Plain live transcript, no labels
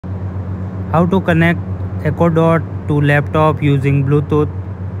How to connect Echo Dot to laptop using Bluetooth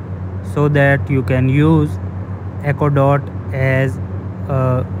so that you can use Echo Dot as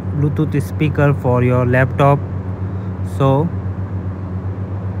a Bluetooth speaker for your laptop. So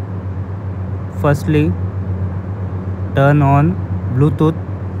firstly, turn on Bluetooth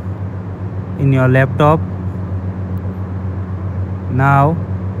in your laptop. Now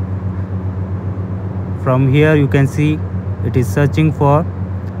from here you can see it is searching for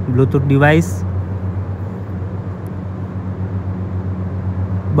Bluetooth device,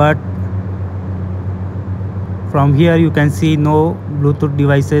 but from here you can see no Bluetooth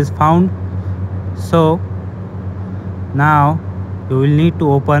devices found. So now you will need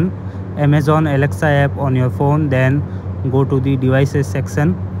to open Amazon Alexa app on your phone, then go to the devices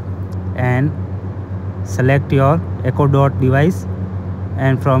section and select your Echo Dot device,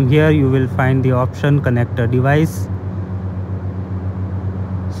 and from here you will find the option connect a device.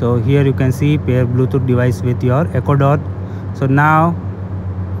 So here you can see pair Bluetooth device with your Echo Dot. So now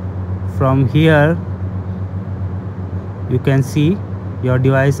from here you can see your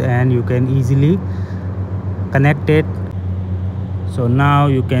device and you can easily connect it. So now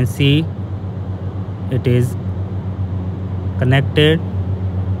you can see it is connected.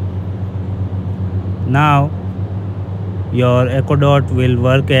 Now your Echo Dot will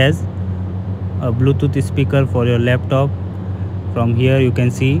work as a Bluetooth speaker for your laptop. From here you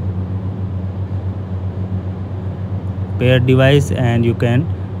can see pair device and you can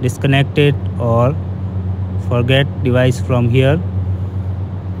disconnect it or forget device from here.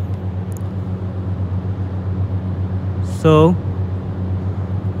 So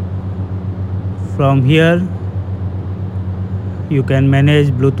from here you can manage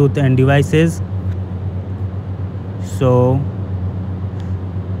Bluetooth and devices. So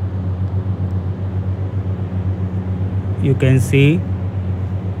you can see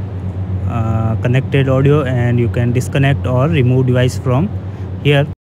connected audio and you can disconnect or remove device from here.